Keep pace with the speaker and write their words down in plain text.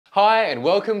Hi and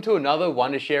welcome to another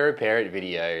Wondershare Repairit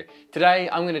video. Today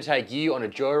I'm going to take you on a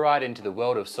joyride into the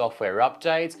world of software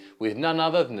updates with none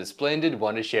other than the splendid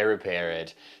Wondershare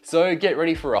Repairit. So get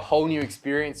ready for a whole new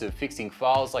experience of fixing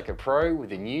files like a pro with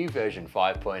the new version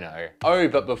 5.0. Oh,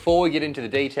 but before we get into the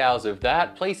details of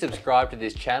that, please subscribe to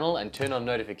this channel and turn on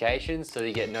notifications so that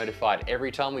you get notified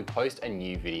every time we post a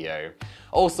new video.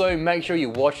 Also, make sure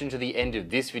you watch until the end of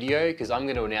this video because I'm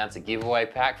going to announce a giveaway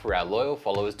pack for our loyal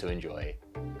followers to enjoy.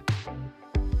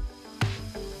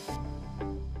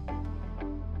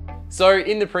 So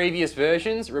in the previous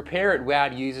versions, Repairit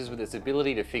wowed users with its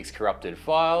ability to fix corrupted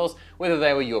files, whether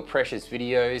they were your precious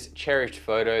videos, cherished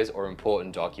photos, or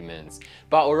important documents.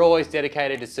 But we're always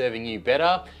dedicated to serving you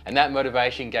better, and that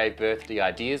motivation gave birth to the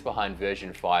ideas behind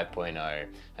version 5.0.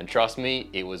 And trust me,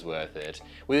 it was worth it.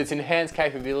 With its enhanced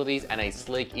capabilities and a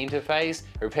sleek interface,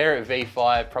 Repairit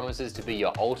V5 promises to be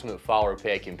your ultimate file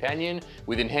repair companion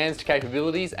with enhanced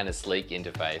capabilities and a sleek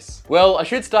interface. Well, I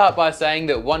should start by saying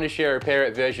that Wondershare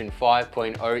Repairit version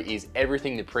 5.0 is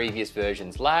everything the previous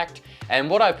versions lacked, and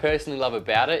what I personally love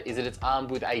about it is that it's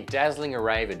armed with a dazzling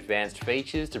array of advanced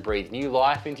features to breathe new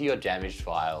life into your damaged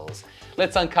files.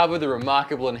 Let's uncover the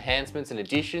remarkable enhancements and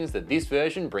additions that this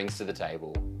version brings to the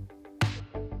table.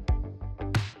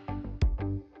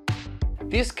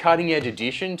 This cutting-edge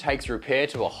addition takes repair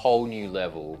to a whole new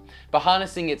level. By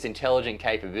harnessing its intelligent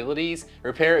capabilities,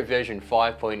 Repairit version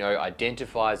 5.0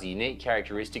 identifies the unique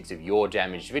characteristics of your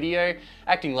damaged video,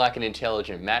 acting like an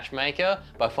intelligent matchmaker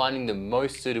by finding the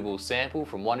most suitable sample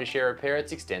from Wondershare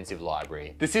Repairit's extensive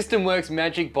library. The system works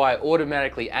magic by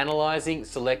automatically analysing,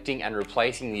 selecting and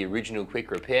replacing the original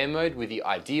quick repair mode with the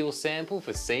ideal sample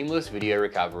for seamless video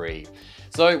recovery.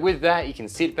 So with that, you can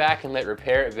sit back and let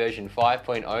Repairit version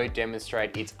 5.0 demonstrate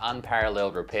its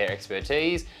unparalleled repair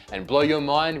expertise and blow your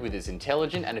mind with its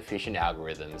intelligent and efficient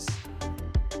algorithms.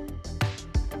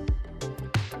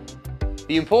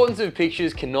 The importance of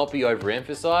pictures cannot be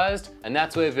overemphasized, and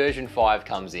that's where version 5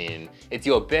 comes in. It's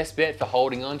your best bet for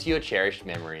holding on to your cherished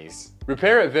memories.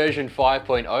 Repairit version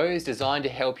 5.0 is designed to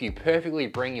help you perfectly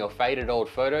bring your faded old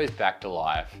photos back to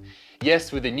life.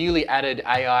 Yes, with the newly added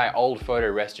AI old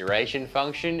photo restoration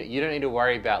function, you don't need to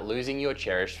worry about losing your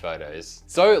cherished photos.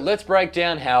 So let's break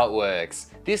down how it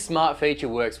works. This smart feature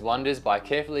works wonders by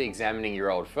carefully examining your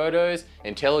old photos,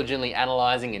 intelligently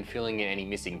analysing and filling in any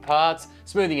missing parts,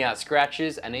 smoothing out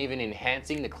scratches, and even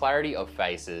enhancing the clarity of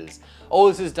faces. All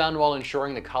this is done while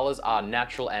ensuring the colours are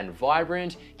natural and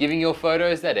vibrant, giving your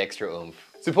photos that extra oomph.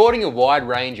 Supporting a wide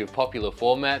range of popular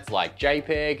formats like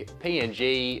JPEG,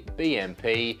 PNG,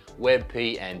 BMP,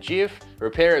 WebP and GIF,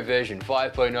 Repairit version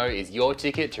 5.0 is your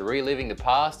ticket to reliving the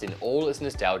past in all its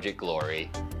nostalgic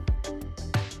glory.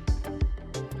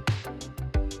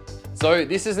 So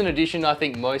this is an addition I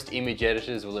think most image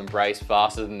editors will embrace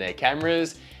faster than their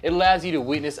cameras. It allows you to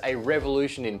witness a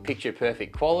revolution in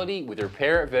picture-perfect quality with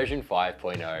Repairit version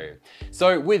 5.0.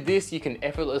 So with this, you can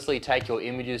effortlessly take your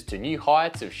images to new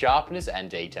heights of sharpness and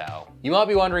detail. You might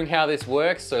be wondering how this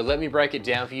works, so let me break it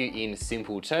down for you in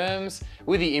simple terms.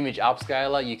 With the Image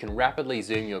Upscaler, you can rapidly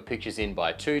zoom your pictures in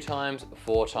by 2 times,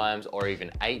 4 times, or even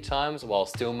 8 times while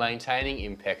still maintaining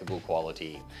impeccable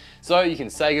quality. So you can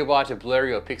say goodbye to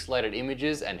blurry or pixelated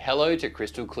images and hello to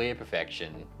crystal clear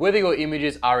perfection. Whether your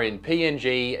images are in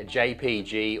PNG,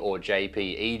 JPG or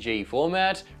JPEG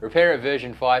format, Repairit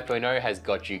version 5.0 has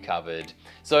got you covered.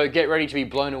 So get ready to be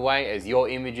blown away as your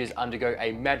images undergo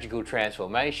a magical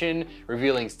transformation,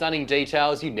 revealing stunning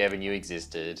details you never knew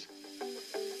existed.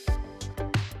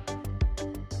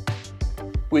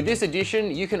 With this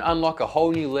addition, you can unlock a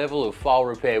whole new level of file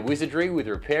repair wizardry with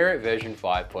Repairit version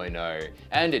 5.0,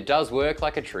 and it does work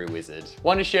like a true wizard.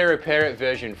 Wondershare Repairit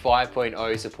version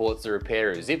 5.0 supports the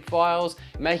repair of zip files,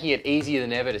 making it easier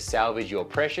than ever to salvage your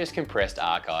precious compressed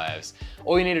archives.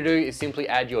 All you need to do is simply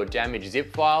add your damaged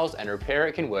zip files and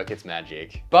Repairit can work its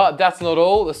magic. But that's not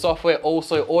all, the software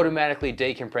also automatically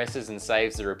decompresses and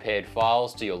saves the repaired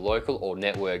files to your local or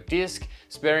network disk,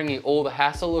 sparing you all the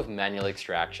hassle of manual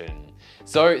extraction.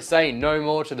 So say no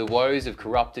more to the woes of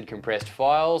corrupted compressed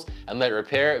files and let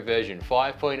Repairit version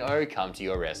 5.0 come to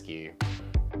your rescue.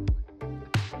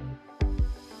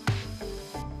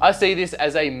 I see this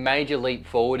as a major leap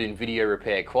forward in video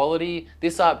repair quality.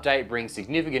 This update brings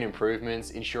significant improvements,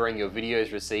 ensuring your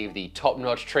videos receive the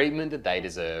top-notch treatment that they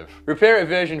deserve. Repairit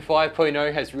version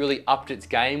 5.0 has really upped its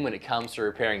game when it comes to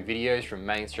repairing videos from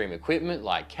mainstream equipment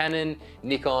like Canon,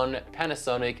 Nikon,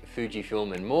 Panasonic,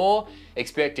 Fujifilm and more.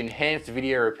 Expect enhanced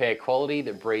video repair quality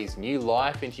that breathes new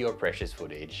life into your precious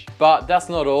footage. But that's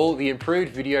not all. The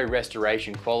improved video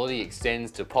restoration quality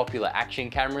extends to popular action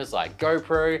cameras like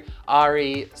GoPro,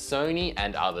 RE, Sony,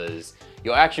 and others.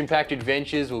 Your action-packed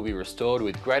adventures will be restored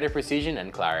with greater precision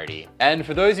and clarity. And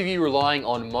for those of you relying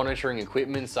on monitoring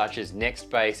equipment such as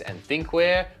Nextbase and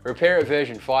Thinkware, Repairit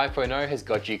version 5.0 has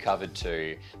got you covered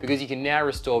too, because you can now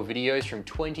restore videos from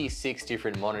 26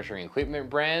 different monitoring equipment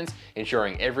brands,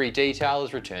 ensuring every detail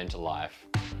is returned to life.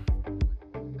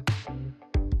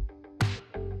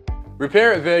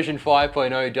 Repairit version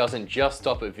 5.0 doesn't just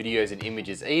stop at videos and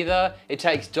images either, it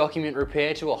takes document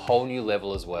repair to a whole new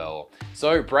level as well.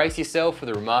 So brace yourself for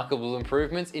the remarkable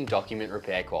improvements in document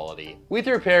repair quality. With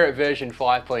Repairit version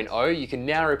 5.0, you can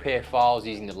now repair files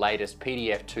using the latest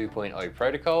PDF 2.0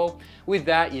 protocol. With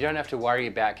that, you don't have to worry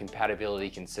about compatibility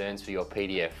concerns for your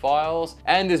PDF files.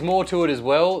 And there's more to it as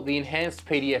well. The enhanced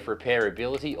PDF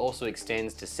repairability also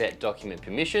extends to set document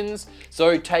permissions,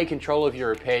 so take control of your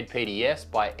repaired PDFs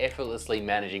by effortlessly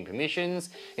managing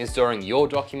permissions, ensuring your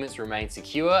documents remain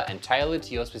secure and tailored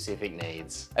to your specific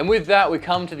needs. And with that, we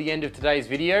come to the end of today's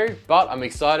video, but I'm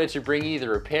excited to bring you the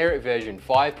Repairit version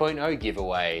 5.0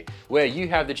 giveaway, where you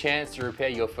have the chance to repair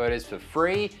your photos for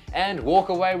free and walk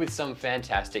away with some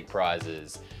fantastic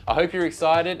prizes. I hope you're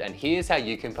excited, and here's how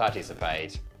you can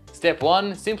participate. Step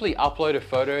 1, simply upload a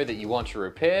photo that you want to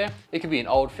repair. It could be an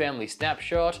old family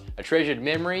snapshot, a treasured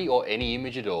memory, or any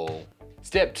image at all.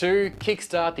 Step 2,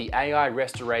 kickstart the AI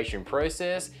restoration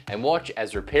process and watch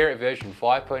as Repairit version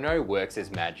 5.0 works as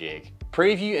magic.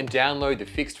 Preview and download the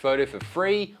fixed photo for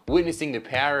free, witnessing the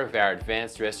power of our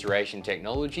advanced restoration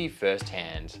technology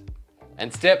firsthand.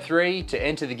 And step 3, to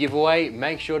enter the giveaway,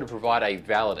 make sure to provide a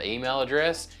valid email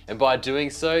address, and by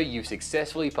doing so, you've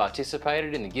successfully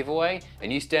participated in the giveaway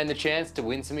and you stand the chance to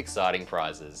win some exciting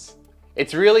prizes.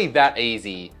 It's really that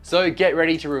easy, so get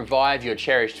ready to revive your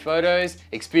cherished photos,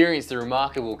 experience the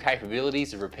remarkable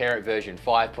capabilities of Repairit version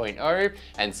 5.0,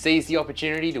 and seize the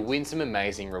opportunity to win some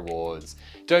amazing rewards.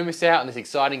 Don't miss out on this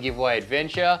exciting giveaway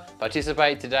adventure,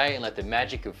 participate today and let the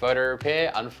magic of photo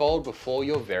repair unfold before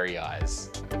your very eyes.